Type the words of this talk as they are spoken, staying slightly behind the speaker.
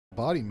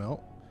Body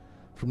Melt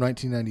from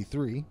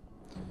 1993.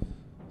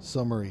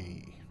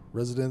 Summary.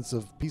 Residents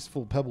of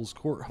Peaceful Pebbles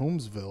Court,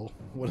 Holmesville,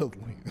 what a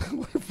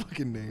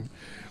fucking name,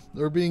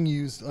 are being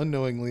used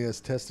unknowingly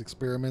as test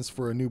experiments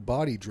for a new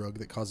body drug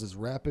that causes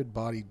rapid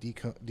body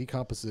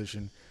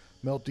decomposition,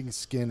 melting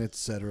skin,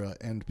 etc.,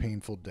 and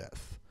painful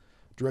death.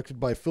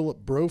 Directed by Philip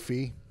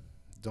Brophy.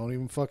 Don't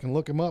even fucking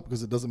look him up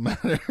because it doesn't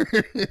matter.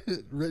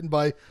 Written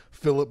by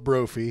Philip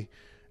Brophy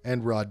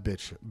and Rod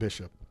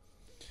Bishop.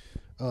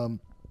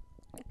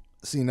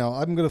 See, now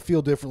I'm going to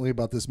feel differently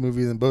about this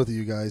movie than both of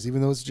you guys,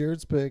 even though it's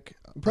Jared's pick.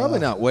 Probably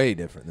not way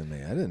different than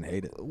me. I didn't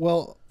hate it.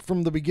 Well,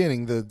 from the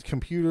beginning, the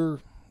computer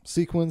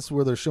sequence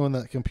where they're showing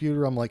that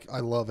computer, I'm like,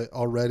 I love it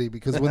already,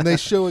 because when they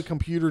show a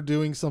computer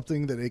doing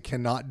something that it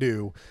cannot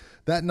do,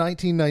 that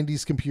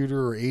 1990s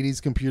computer or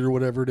 80s computer,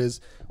 whatever it is,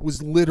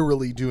 was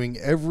literally doing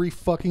every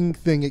fucking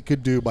thing it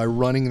could do by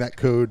running that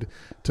code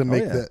to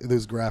make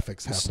those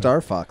graphics happen. Star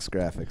Fox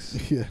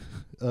graphics. Yeah.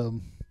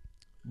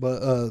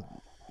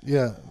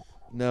 Yeah.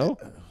 No?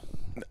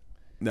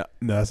 No,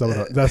 that's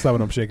not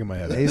what I'm shaking my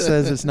head at. He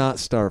says it's not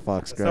Star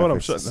Fox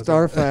graphics.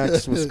 Star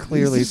Fox was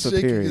clearly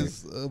superior.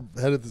 He's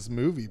head of this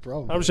movie,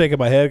 probably. I'm shaking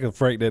my head because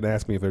Frank didn't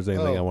ask me if there's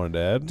anything I wanted to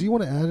add. Do you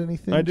want to add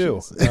anything? I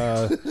do.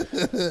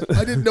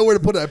 I didn't know where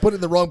to put it. I put it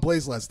in the wrong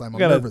place last time. I'm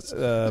nervous.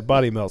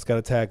 Body Melt's got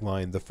a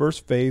tagline. The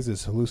first phase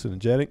is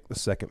hallucinogenic. The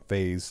second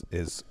phase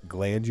is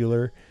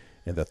glandular.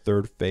 And the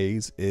third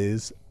phase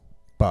is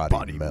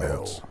body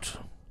melt.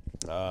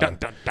 Dun,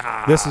 dun,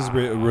 dun. This is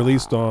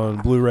released on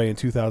Blu-ray in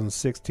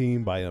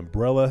 2016 by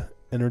Umbrella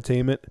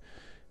Entertainment.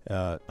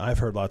 I've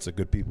heard lots of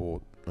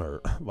people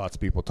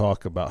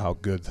talk about how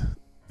good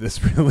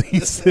this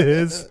release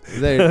is.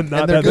 They're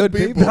good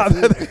people.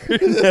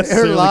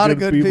 There are a lot of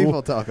good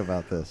people talk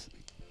about this.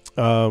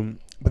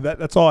 But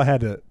that's all I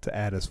had to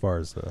add as far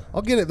as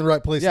I'll get it in the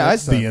right place. Yeah,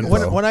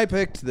 when I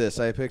picked this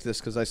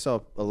because I saw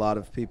a lot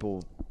of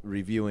people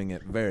reviewing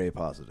it very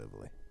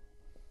positively.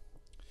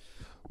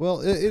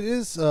 Well, it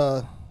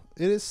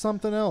is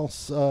something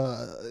else.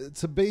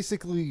 To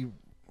basically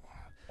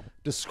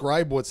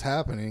describe what's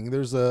happening,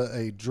 there's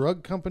a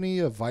drug company,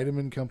 a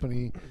vitamin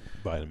company,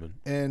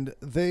 and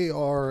they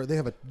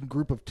have a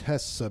group of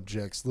test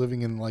subjects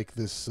living in like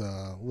this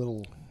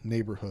little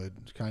neighborhood,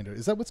 kind of.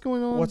 Is that what's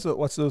going on?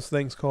 What's those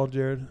things called,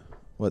 Jared?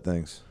 What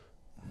things?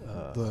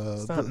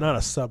 It's not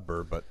a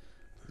suburb, but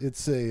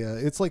it's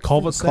like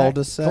cul-de-sac.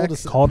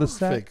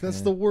 Perfect.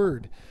 That's the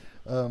word.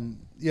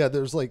 Yeah,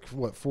 there's like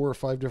 4 or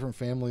 5 different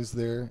families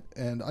there,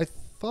 and I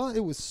thought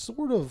it was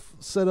sort of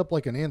set up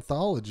like an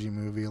anthology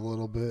movie a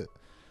little bit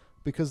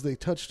because they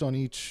touched on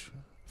each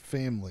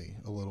family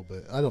a little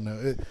bit. I don't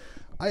know.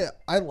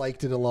 I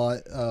liked it a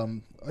lot.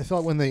 I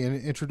thought when they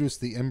introduced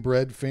the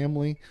inbred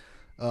family,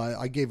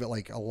 I gave it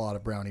like a lot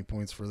of brownie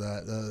points for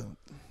that.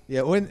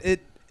 Yeah,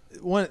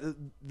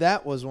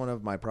 that was one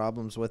of my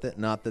problems with it.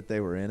 Not that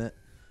they were in it,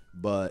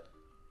 but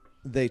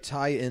they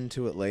tie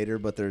into it later.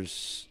 But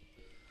there's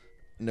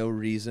no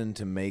reason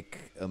to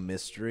make a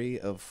mystery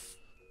of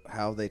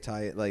how they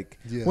tie it. Like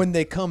when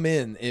they come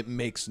in, it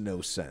makes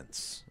no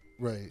sense.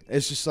 Right.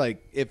 It's just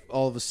like if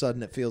all of a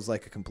sudden it feels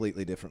like a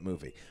completely different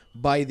movie.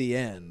 By the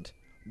end,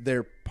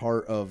 they're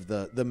part of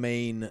the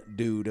main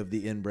dude of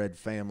the inbred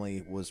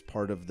family was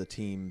part of the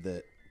team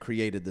that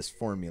created this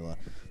formula.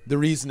 The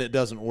reason it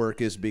doesn't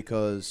work is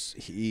because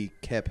he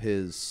kept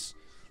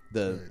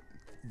the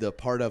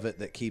part of it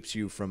that keeps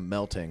you from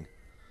melting.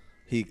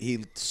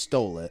 He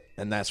stole it,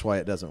 and that's why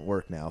it doesn't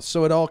work now.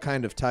 So it all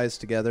kind of ties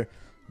together,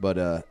 but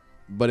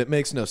it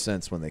makes no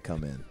sense when they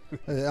come in.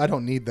 I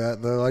don't need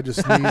that, though. I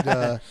just need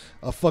a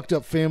fucked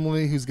up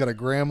family who's got a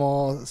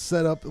grandma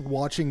set up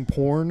watching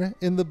porn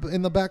in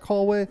the back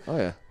hallway. Oh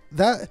yeah.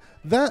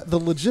 The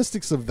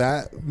logistics of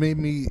that made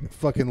me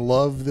fucking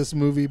love this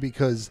movie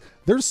because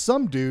there's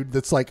some dude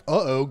that's like,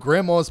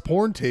 grandma's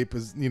porn tape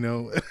is,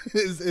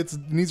 it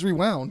needs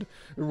rewound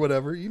or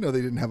whatever. They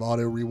didn't have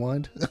auto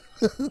rewind.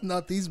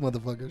 Not these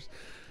motherfuckers.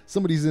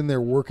 Somebody's in there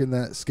working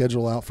that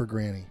schedule out for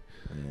Granny.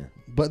 Yeah.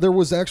 But there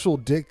was actual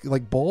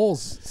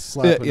balls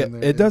slapping in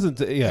there. It doesn't.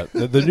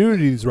 The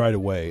nudity's right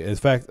away. In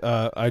fact,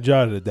 I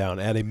jotted it down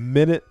at a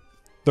minute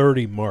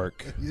 30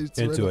 mark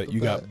into it. You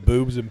got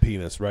boobs and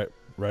penis right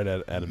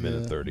at a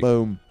minute 30.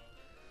 Boom.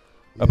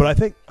 But I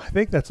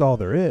think that's all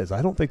there is.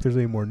 I don't think there's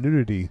any more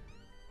nudity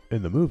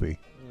in the movie.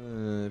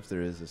 If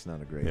there is, it's not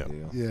a great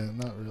deal. Yeah,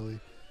 not really.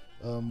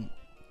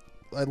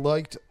 I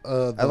liked.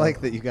 I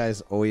like that you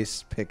guys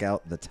always pick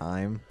out the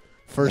time.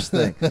 First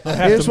thing.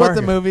 Here's what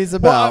the movie's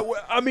about.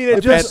 Well, I mean,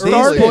 it just at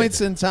these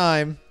points in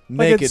time.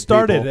 Naked it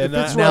started, people.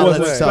 and now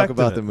let's talk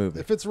about the movie.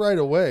 If it's right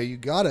away, you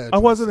gotta. I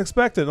wasn't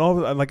expecting.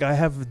 I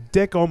have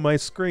dick on my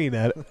screen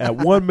at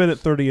 1 minute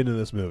 30 into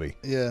this movie.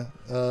 Yeah,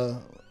 I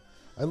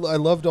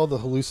loved all the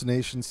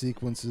hallucination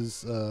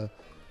sequences.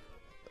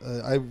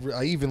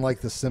 I even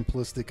liked the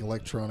simplistic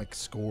electronic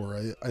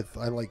score.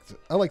 I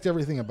liked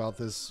everything about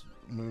this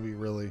movie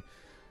really.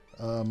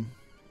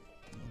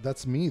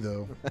 That's me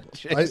though.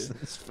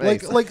 Jason's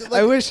face.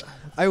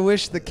 I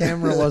wish the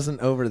camera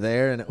wasn't over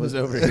there and it was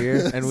over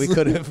here, and we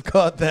could have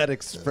caught that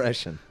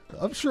expression.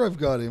 I'm sure I've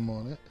got him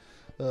on it.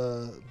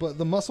 But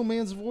the Muscle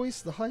Man's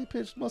voice, the high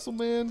pitched Muscle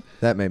Man,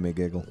 That made me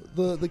giggle.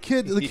 the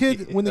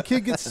kid when the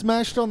kid gets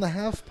smashed on the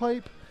half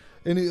pipe,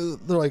 and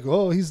they're like,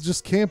 oh, he's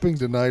just camping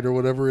tonight or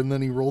whatever, and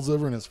then he rolls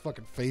over and his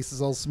fucking face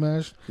is all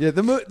smashed. Yeah,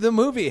 the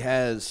movie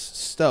has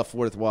stuff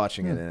worth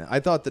watching in it. I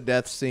thought the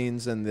death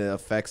scenes and the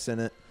effects in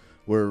it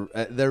were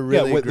they're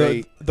really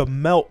great. The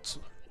melt.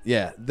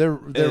 Yeah, they're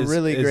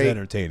really is great.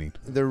 entertaining.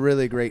 They're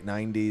really great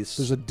 90s.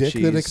 There's a dick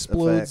cheese that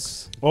explodes.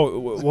 effects. Oh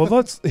well,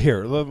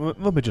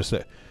 let me just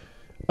say,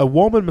 a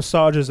woman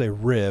massages a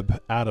rib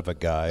out of a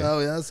guy. Oh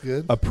yeah, that's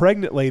good. A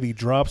pregnant lady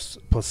drops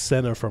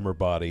placenta from her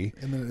body.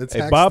 And then it A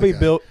attacks the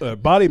guy.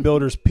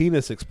 bodybuilder's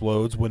penis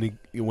explodes when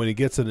he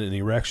gets an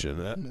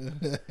erection.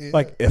 Yeah.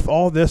 Like, if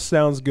all this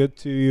sounds good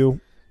to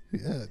you,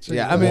 Yeah, check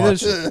Yeah, it I mean, out.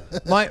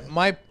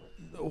 there's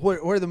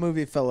where the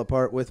movie fell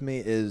apart with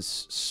me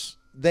is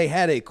they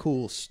had a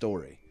cool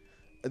story.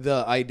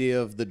 The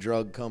idea of the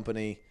drug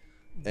company.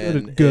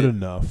 And good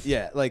enough.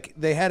 Yeah, like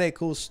they had a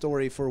cool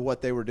story for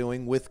what they were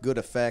doing with good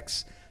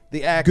effects.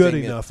 The acting, Good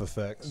enough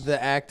effects.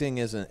 The acting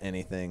isn't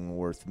anything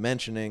worth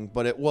mentioning,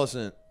 but it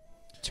wasn't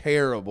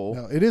terrible.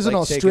 No, it is an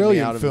like, taking me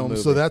Australian out of the film,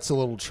 so movie. that's a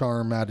little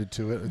charm added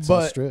to it. It's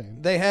But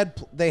Australian. they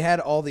had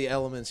all the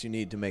elements you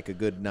need to make a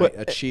good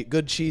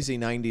good cheesy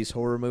 90s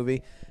horror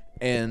movie,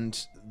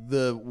 and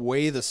the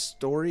way the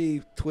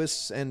story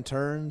twists and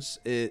turns,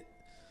 it's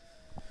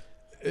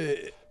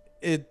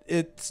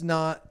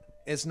not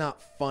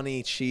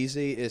funny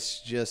cheesy. It's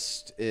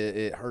just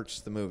it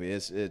hurts the movie.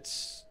 It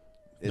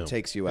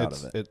takes you out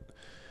of it.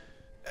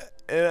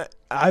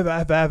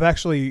 I've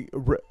actually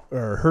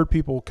heard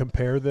people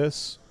compare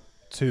this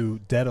to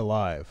Dead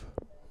Alive.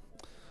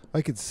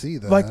 I could see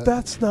that. Like,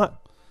 that's not.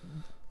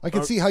 I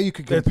can see how you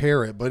could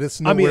compare it, but it's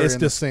I nowhere mean, it's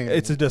in the same.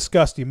 it's a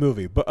disgusting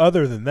movie. But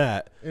other than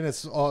that, and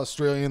it's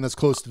Australian. That's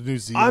close to New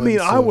Zealand. I mean,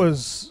 I so-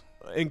 was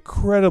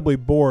incredibly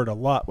bored a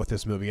lot with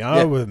this movie.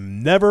 I was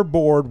never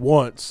bored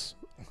once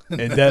in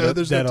Dead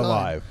There's no time.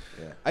 Alive.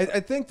 Yeah. I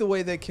think the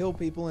way they kill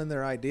people and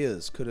their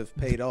ideas could have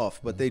paid off,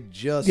 but they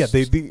just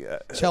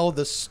tell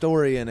the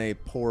story in a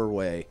poor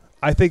way.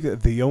 I think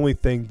that the only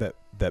thing that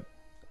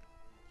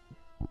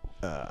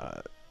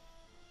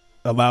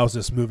allows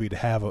this movie to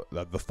have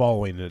the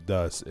following it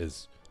does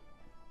is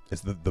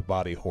the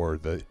body horror,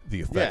 the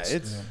effects.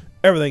 Yeah,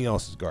 everything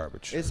else is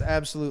garbage. It's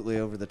absolutely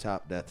over the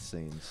top death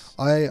scenes.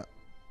 I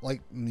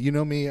like, you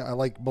know me, I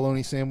like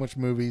bologna sandwich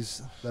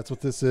movies. That's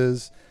what this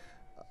is.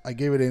 I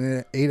gave it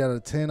an 8 out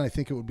of 10. I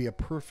think it would be a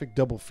perfect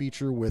double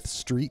feature with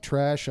Street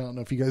Trash. I don't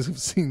know if you guys have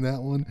seen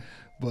that one,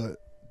 but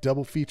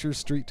double feature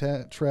Street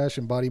Trash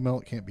and Body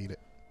Melt, can't beat it.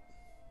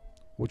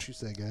 What you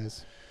say,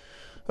 guys?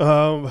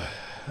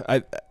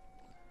 I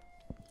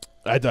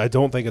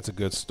don't think it's a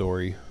good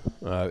story.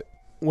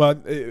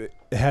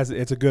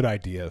 It's a good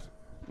idea,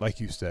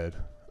 like you said,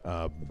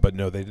 but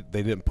no, they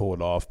didn't pull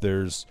it off.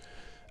 There's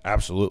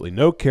absolutely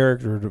no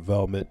character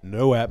development,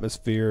 no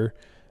atmosphere.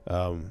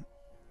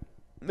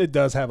 It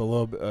does have a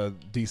little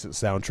decent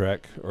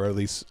soundtrack, or at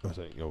least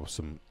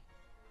some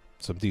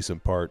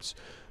decent parts.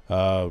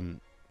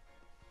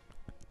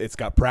 It's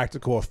got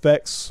practical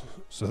effects,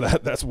 so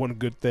that's one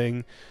good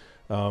thing.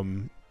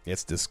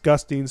 It's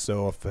disgusting,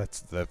 so if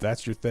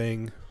that's your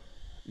thing,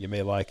 you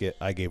may like it.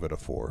 I gave it a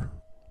 4.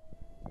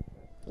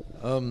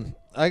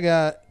 I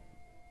got,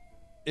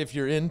 if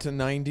you're into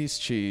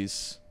 90s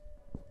cheese,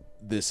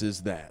 this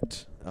is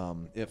that.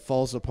 It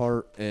falls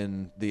apart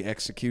in the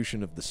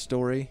execution of the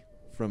story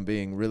from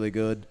being really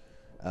good.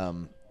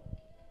 And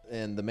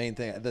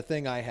the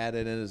thing I had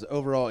in it is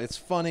overall, it's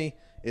funny,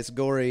 it's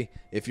gory.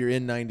 If you're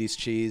in 90s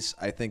cheese,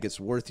 I think it's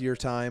worth your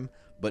time,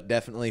 but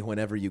definitely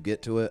whenever you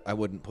get to it, I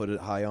wouldn't put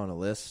it high on a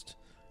list.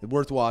 It's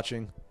worth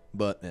watching,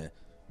 but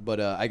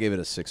I gave it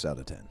a 6 out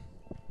of 10.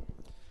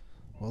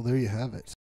 Well, there you have it.